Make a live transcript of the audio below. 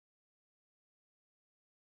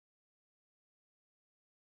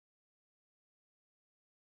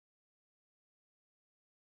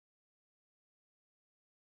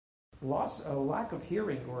lack of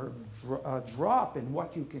hearing or a drop in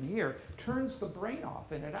what you can hear turns the brain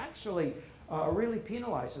off, and it actually really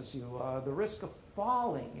penalizes you. The risk of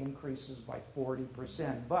falling increases by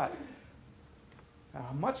 40%, but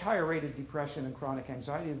much higher rate of depression and chronic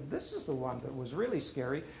anxiety. This is the one that was really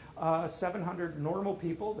scary. 700 normal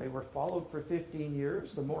people, they were followed for 15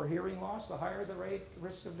 years. The more hearing loss, the higher the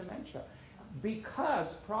risk of dementia.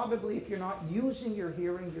 Because probably if you're not using your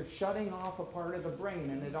hearing, you're shutting off a part of the brain,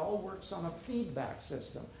 and it all works on a feedback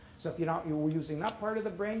system. So if you're using that part of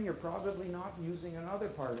the brain, you're probably not using another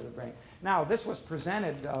part of the brain. Now, this was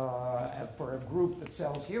presented for a group that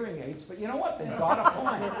sells hearing aids, but you know what? They've got a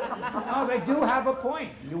point. No, they do have a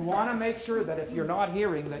point. You want to make sure that if you're not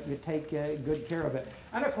hearing, that you take good care of it.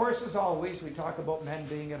 And of course, as always, we talk about men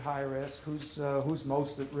being at high risk. Who's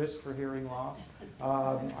most at risk for hearing loss?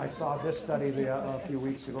 I saw this study a few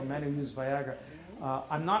weeks ago, men who use Viagra.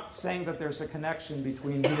 I'm not saying that there's a connection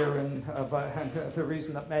between here and the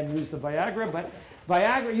reason that men use the Viagra, but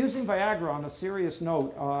using Viagra on a serious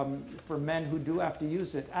note for men who do have to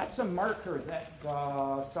use it, that's a marker that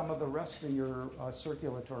some of the rest of your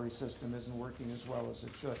circulatory system isn't working as well as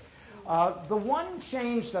it should. The one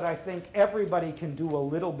change that I think everybody can do a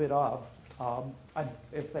little bit of,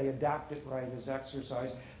 if they adapt it right, is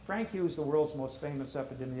exercise. Frank Hughes, the world's most famous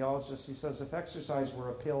epidemiologist, he says if exercise were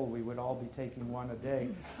a pill, we would all be taking one a day.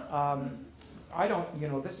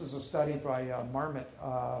 This is a study by Marmot.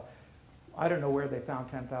 I don't know where they found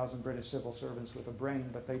 10,000 British civil servants with a brain,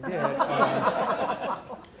 but they did.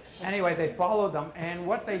 Anyway, they followed them, and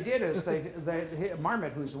what they did is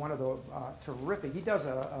Marmot, who's one of the terrific, he does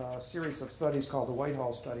a series of studies called the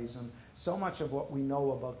Whitehall studies, and so much of what we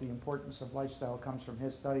know about the importance of lifestyle comes from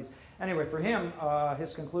his studies. Anyway, for him,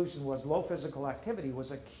 his conclusion was low physical activity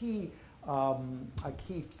was a key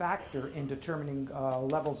factor in determining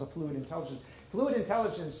levels of fluid intelligence. Fluid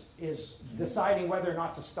intelligence is deciding whether or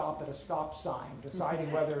not to stop at a stop sign, deciding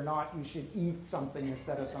whether or not you should eat something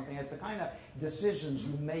instead of something. It's the kind of decisions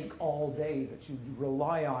you make all day that you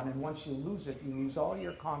rely on, and once you lose it, you lose all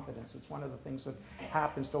your confidence. It's one of the things that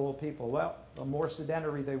happens to old people. Well, the more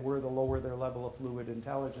sedentary they were, the lower their level of fluid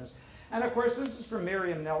intelligence. And of course, this is from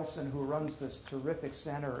Miriam Nelson, who runs this terrific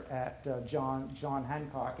center at John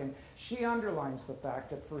Hancock, and she underlines the fact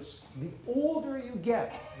that the older you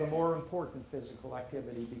get, the more important physical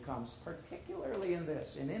activity becomes, particularly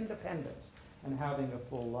in independence and having a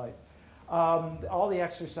full life. All the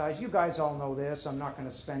exercise, you guys all know this. I'm not going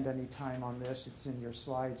to spend any time on this. It's in your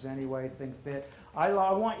slides anyway. Think Fit. I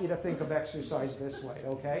want you to think of exercise this way,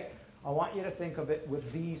 okay? I want you to think of it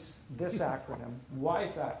with this acronym. Why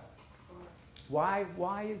is that? Why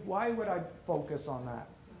would I focus on that?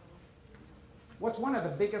 What's one of the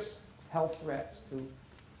biggest health threats to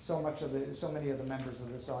so many of the members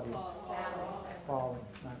of this audience? Falling.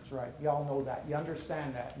 That's right. You all know that. You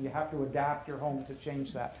understand that. You have to adapt your home to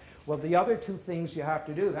change that. Well, the other two things you have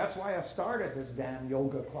to do, that's why I started this damn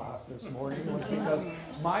yoga class this morning, was because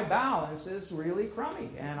my balance is really crummy,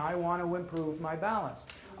 and I want to improve my balance.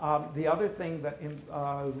 The other thing that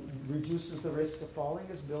reduces the risk of falling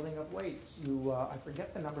is building up weight. I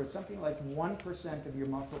forget the number, it's something like 1% of your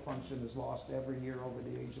muscle function is lost every year over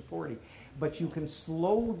the age of 40. But you can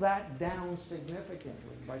slow that down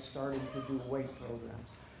significantly by starting to do weight programs.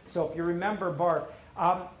 So if you remember Bart,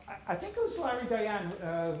 I think it was Larry Diane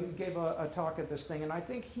who gave a talk at this thing, and I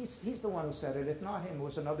think he's the one who said it. If not him, it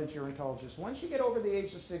was another gerontologist. Once you get over the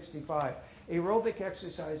age of 65, aerobic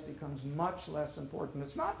exercise becomes much less important.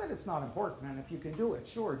 It's not that it's not important, and if you can do it,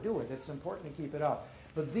 sure, do it. It's important to keep it up.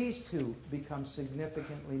 But these two become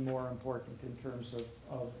significantly more important in terms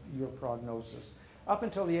of your prognosis. Up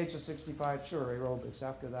until the age of 65, sure, aerobics.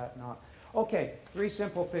 After that, not. Okay, 3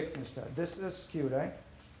 simple fitness steps. This is cute, eh?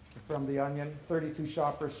 From The Onion, 32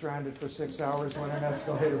 shoppers stranded for 6 hours when an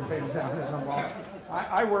escalator breaks down in a mall.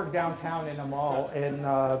 I work downtown in a mall in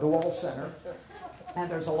the Wall Center, and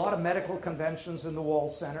there's a lot of medical conventions in the Wall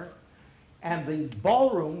Center, and the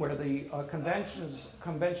ballroom where the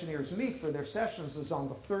conventioneers meet for their sessions is on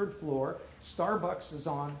the 3rd floor. Starbucks is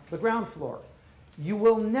on the ground floor. You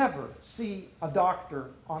will never see a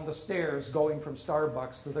doctor on the stairs going from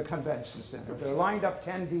Starbucks to the convention center. They're lined up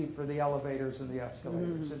 10 deep for the elevators and the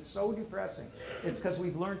escalators. It's so depressing. It's because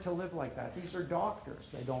we've learned to live like that. These are doctors.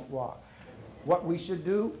 They don't walk. What we should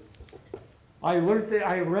do, I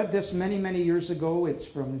read this many, many years ago. It's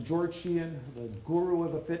from George Sheehan, the guru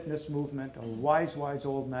of the fitness movement, a wise, wise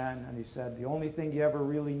old man. And he said, the only thing you ever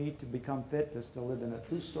really need to become fit is to live in a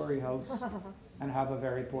 2-story house and have a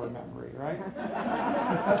very poor memory, right?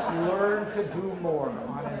 Just learn to do more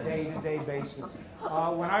on a day-to-day basis.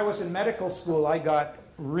 When I was in medical school, I got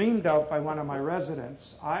reamed out by one of my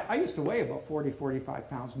residents. I used to weigh about 40, 45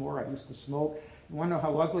 pounds more. I used to smoke. You want to know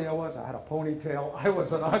how ugly I was? I had a ponytail. I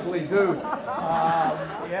was an ugly dude.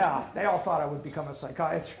 Yeah, they all thought I would become a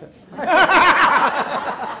psychiatrist.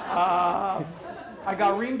 I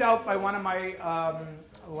got reamed out by one of my,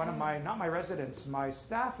 not my residents, my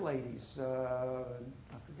staff ladies. I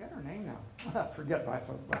forget her name now. I forget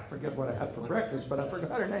what I had for breakfast, but I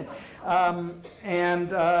forgot her name.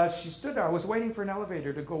 She stood there. I was waiting for an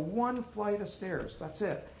elevator to go one flight of stairs. That's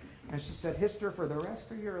it. And she said, Hister, for the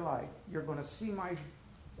rest of your life, you're going to see my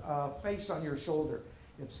face on your shoulder.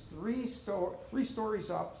 It's three stories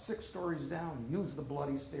up, 6 stories down. Use the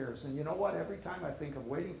bloody stairs. And you know what? Every time I think of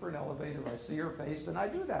waiting for an elevator, I see her face, and I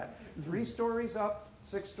do that. 3 stories up,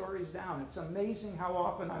 6 stories down. It's amazing how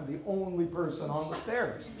often I'm the only person on the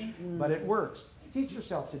stairs. But it works. Teach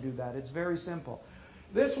yourself to do that. It's very simple.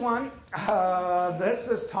 This one, this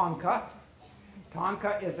is Tonka.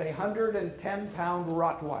 Tonka is a 110-pound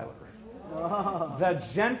Rottweiler. The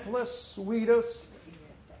gentlest, sweetest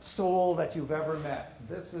soul that you've ever met.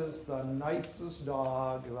 This is the nicest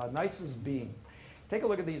dog, the nicest being. Take a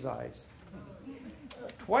look at these eyes.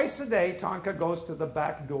 Twice a day, Tonka goes to the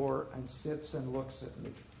back door and sits and looks at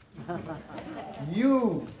me.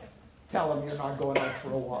 You tell him you're not going out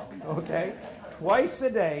for a walk, okay? Twice a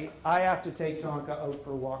day, I have to take Tonka out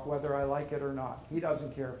for a walk, whether I like it or not. He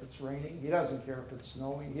doesn't care if it's raining. He doesn't care if it's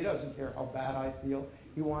snowing. He doesn't care how bad I feel.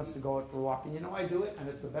 He wants to go out for a walk. And you know, I do it, and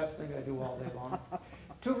it's the best thing I do all day long.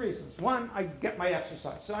 2 reasons. 1, I get my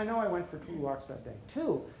exercise. So I know I went for 2 walks that day.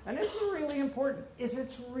 2, and this is really important, is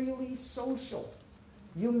it's really social.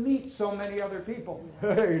 You meet so many other people.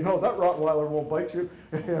 Hey, you know, that Rottweiler won't bite you.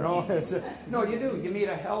 You know, no, you do. You meet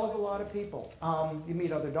a hell of a lot of people. You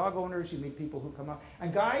meet other dog owners. You meet people who come up.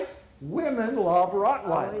 And guys, women love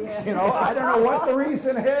Rottweilers. Oh, yeah. You know, I don't know what the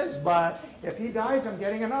reason is, but if he dies, I'm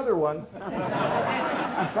getting another one.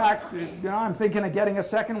 In fact, you know, I'm thinking of getting a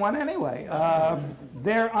second one anyway.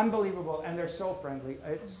 They're unbelievable, and they're so friendly.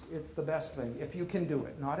 It's the best thing, if you can do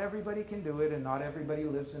it. Not everybody can do it, and not everybody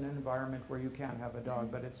lives in an environment where you can't have a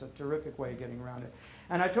dog, but it's a terrific way of getting around it.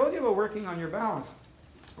 And I told you about working on your balance.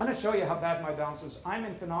 I'm going to show you how bad my balance is. I'm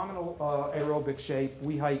in phenomenal aerobic shape.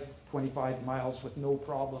 We hike 25 miles with no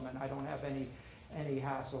problem, and I don't have any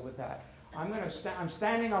hassle with that. I'm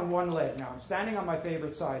standing on one leg now. I'm standing on my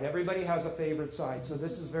favorite side. Everybody has a favorite side, so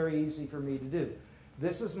this is very easy for me to do.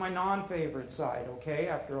 This is my non-favorite side, okay,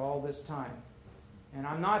 after all this time. And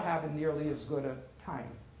I'm not having nearly as good a time,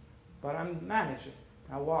 but I'm managing.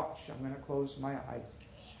 Now watch, I'm going to close my eyes.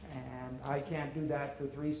 And I can't do that for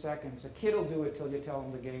 3 seconds. A kid will do it till you tell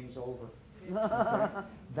him the game's over. Okay?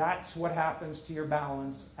 That's what happens to your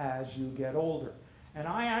balance as you get older. And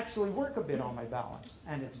I actually work a bit on my balance,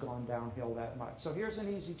 and it's gone downhill that much. So here's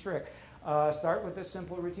an easy trick. Start with this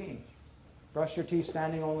simple routine. Brush your teeth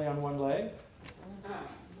standing only on one leg.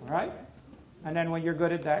 All right? And then when you're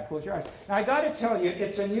good at that, close your eyes. Now, I got to tell you,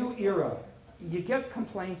 it's a new era. You get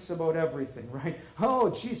complaints about everything, right?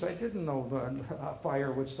 Oh, geez, I didn't know the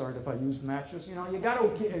fire would start if I used matches. You know, you got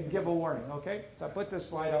to give a warning, okay? So I put this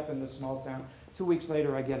slide up in this small town. 2 weeks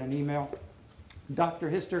later, I get an email. Dr.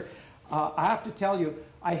 Hister, I have to tell you,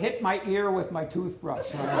 I hit my ear with my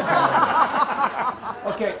toothbrush.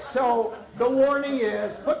 Okay, so the warning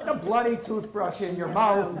is, put the bloody toothbrush in your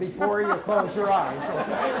mouth before you close your eyes,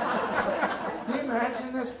 okay? Can you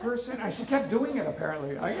imagine this person? She kept doing it,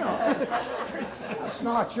 apparently. You know, it's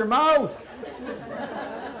not your mouth.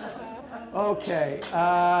 Okay,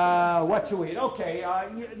 what to eat? Okay,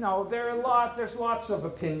 there's lots of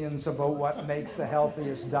opinions about what makes the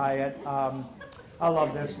healthiest diet. I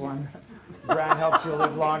love this one. Bran helps you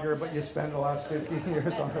live longer, but you spend the last 15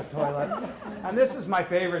 years on the toilet. And this is my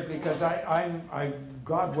favorite because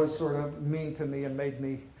God was sort of mean to me and made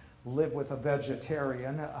me live with a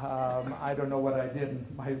vegetarian. I don't know what I did in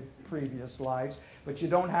my previous lives, but you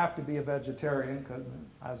don't have to be a vegetarian because,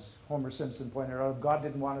 as Homer Simpson pointed out, if God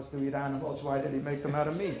didn't want us to eat animals, why did he make them out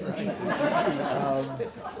of meat, right?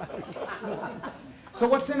 So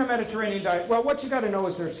what's in a Mediterranean diet? Well, what you got to know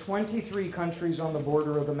is there's 23 countries on the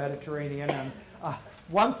border of the Mediterranean, and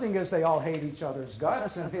one thing is they all hate each other's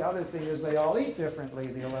guts, and the other thing is they all eat differently.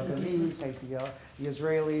 The Lebanese hate the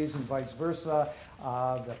Israelis, and vice versa.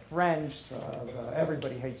 The French,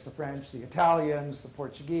 everybody hates the French. The Italians, the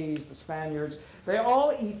Portuguese, the Spaniards. They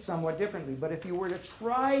all eat somewhat differently, but if you were to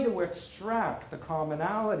try to extract the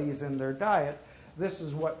commonalities in their diet, this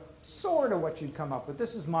is what you'd come up with.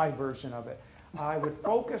 This is my version of it. I would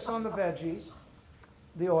focus on the veggies,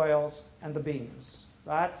 the oils, and the beans.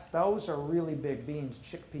 Those are really big. Beans,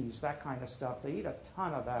 chickpeas, that kind of stuff. They eat a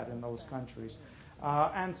ton of that in those countries.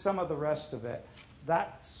 And some of the rest of it.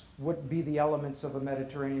 That's would be the elements of a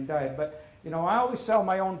Mediterranean diet. But, you know, I always sell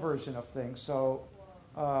my own version of things. So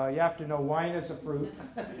you have to know wine is a fruit.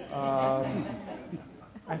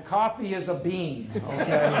 And coffee is a bean,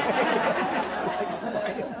 okay?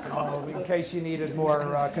 In case you needed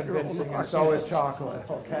more convincing, and so is chocolate,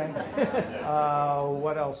 okay?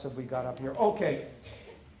 What else have we got up here? Okay,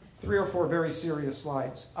 3 or 4 very serious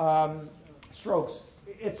slides. Strokes.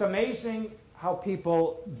 It's amazing how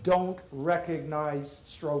people don't recognize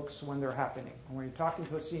strokes when they're happening. And when you're talking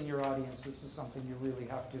to a senior audience, this is something you really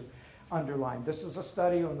have to underline. This is a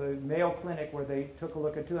study on the Mayo Clinic where they took a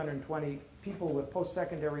look at 220 people with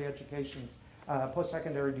post-secondary education,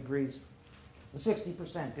 post-secondary degrees.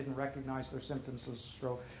 60% didn't recognize their symptoms of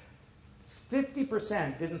stroke.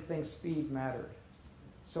 50% didn't think speed mattered.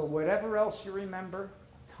 So whatever else you remember,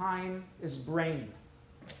 time is brain.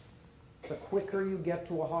 The quicker you get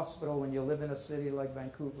to a hospital when you live in a city like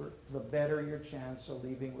Vancouver, the better your chance of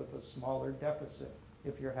leaving with a smaller deficit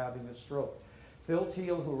if you're having a stroke. Phil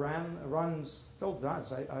Teal, who runs, still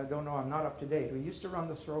does, I don't know, I'm not up to date. He used to run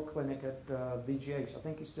the stroke clinic at VGH. I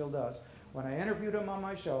think he still does. When I interviewed him on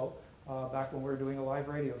my show, back when we were doing a live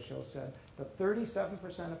radio show, said that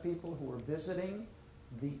 37% of people who were visiting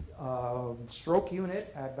the stroke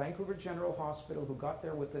unit at Vancouver General Hospital who got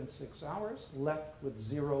there within 6 hours left with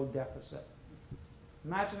 0 deficit.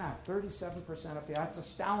 Imagine that, 37% of people. That's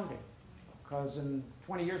astounding, because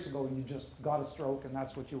 20 years ago you just got a stroke and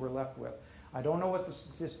that's what you were left with. I don't know what the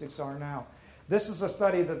statistics are now. This is a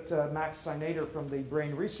study that Max Sinader from the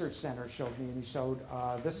Brain Research Center showed me, and he showed,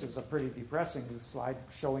 this is a pretty depressing slide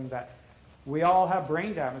showing that we all have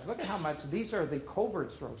brain damage. Look at how much, these are the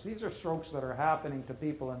covert strokes. These are strokes that are happening to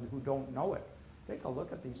people and who don't know it. Take a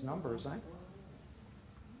look at these numbers, eh?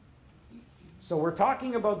 So we're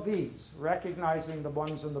talking about these, recognizing the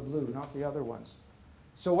ones in the blue, not the other ones.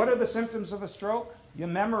 So what are the symptoms of a stroke? You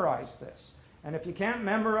memorize this. And if you can't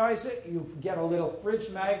memorize it, you get a little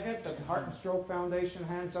fridge magnet that the Heart and Stroke Foundation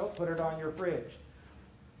hands out, put it on your fridge.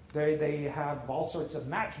 They have all sorts of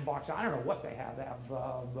matchboxes. I don't know what they have. They have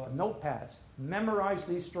notepads. Memorize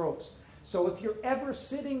these strokes. So if you're ever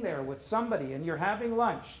sitting there with somebody and you're having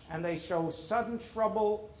lunch and they show sudden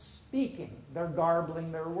trouble speaking, they're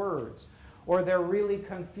garbling their words, or they're really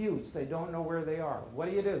confused, they don't know where they are,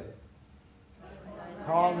 what do?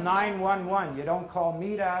 Call 911. You don't call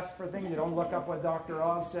me to ask for things. You don't look up what Dr.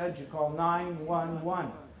 Oz said. You call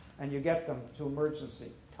 911 and you get them to emergency.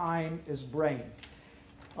 Time is brain.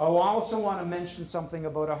 Oh, I also want to mention something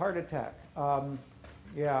about a heart attack.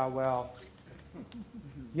 Yeah, well,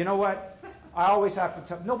 you know what? I always have to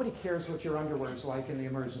tell, nobody cares what your underwear is like in the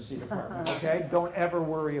emergency department, okay? Don't ever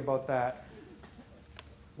worry about that.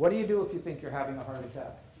 What do you do if you think you're having a heart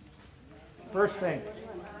attack? First thing,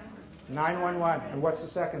 911. And what's the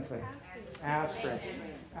second thing? Aspirin.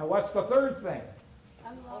 And what's the third thing?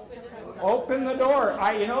 Open the door.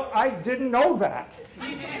 I didn't know that.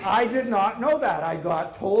 I did not know that. I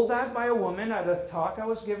got told that by a woman at a talk I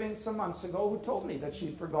was giving some months ago who told me that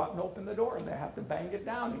she'd forgotten to open the door and they had to bang it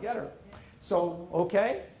down to get her. So,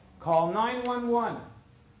 okay, call 911.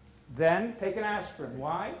 Then take an aspirin.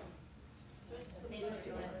 Why?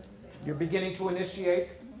 You're beginning to initiate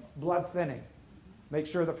blood thinning. Make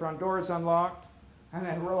sure the front door is unlocked, and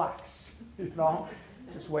then relax, you know?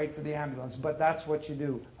 Just wait for the ambulance, but that's what you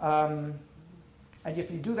do. And if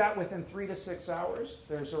you do that within 3 to 6 hours,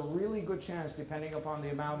 there's a really good chance, depending upon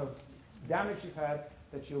the amount of damage you've had,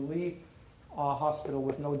 that you'll leave a hospital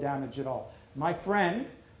with no damage at all. My friend,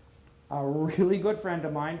 a really good friend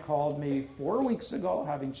of mine, called me 4 weeks ago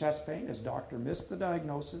having chest pain. His doctor missed the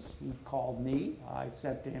diagnosis. He called me. I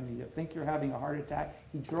said to him, "You think you're having a heart attack?"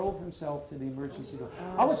 He drove himself to the emergency room.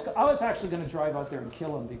 I was actually going to drive out there and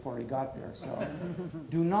kill him before he got there. So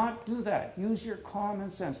do not do that. Use your common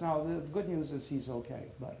sense. Now, the good news is he's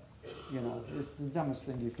okay, but you know, it's the dumbest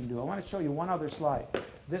thing you can do. I want to show you one other slide.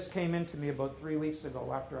 This came into me about 3 weeks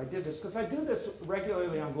ago after I did this, because I do this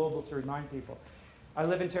regularly on Global to remind people. I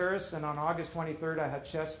live in Terrace, and on August 23rd, I had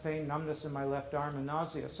chest pain, numbness in my left arm, and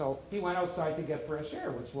nausea. So he went outside to get fresh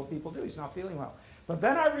air, which is what people do. He's not feeling well. But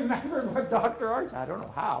then I remembered what Dr. Art said. I don't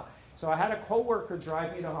know how. So I had a coworker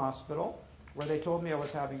drive me to hospital, where they told me I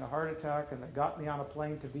was having a heart attack, and they got me on a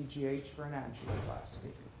plane to VGH for an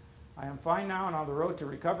angioplasty. I am fine now and on the road to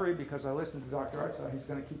recovery because I listened to Dr. Artside. He's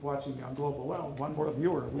going to keep watching me on Global Well. One more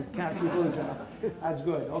viewer. We can't keep losing him. That's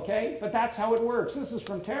good, okay? But that's how it works. This is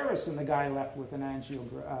from Terrace, and the guy left with an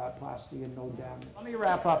angioplasty and no damage. Let me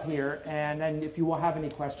wrap up here, and then if you will have any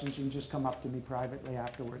questions, you can just come up to me privately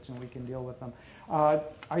afterwards, and we can deal with them.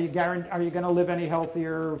 Are you going to live any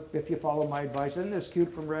healthier if you follow my advice? Isn't this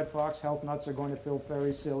cute from Red Fox? Health nuts are going to feel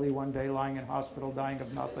very silly one day, lying in hospital, dying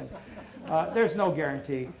of nothing. There's no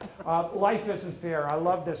guarantee. Life isn't fair. I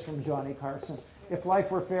love this from Johnny Carson. If life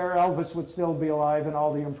were fair, Elvis would still be alive and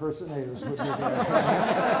all the impersonators would be there.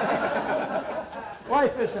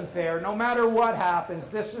 Life isn't fair. No matter what happens,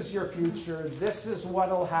 this is your future. This is what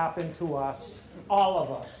will happen to us, all of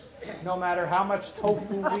us. No matter how much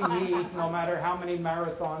tofu we eat, no matter how many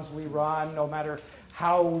marathons we run, no matter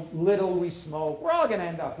how little we smoke, we're all going to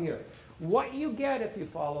end up here. What you get if you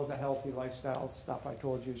follow the healthy lifestyle stuff I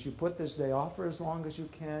told you is you put this day off for as long as you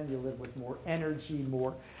can, you live with more energy,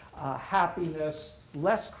 more happiness,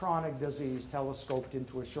 less chronic disease telescoped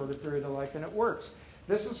into a shorter period of life, and it works.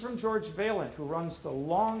 This is from George Vaillant, who runs the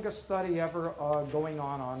longest study ever going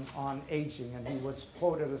on aging, and he was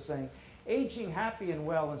quoted as saying, "Aging happy and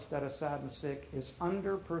well instead of sad and sick is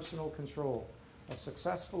under personal control. A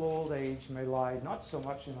successful old age may lie not so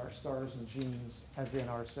much in our stars and genes as in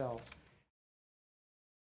ourselves."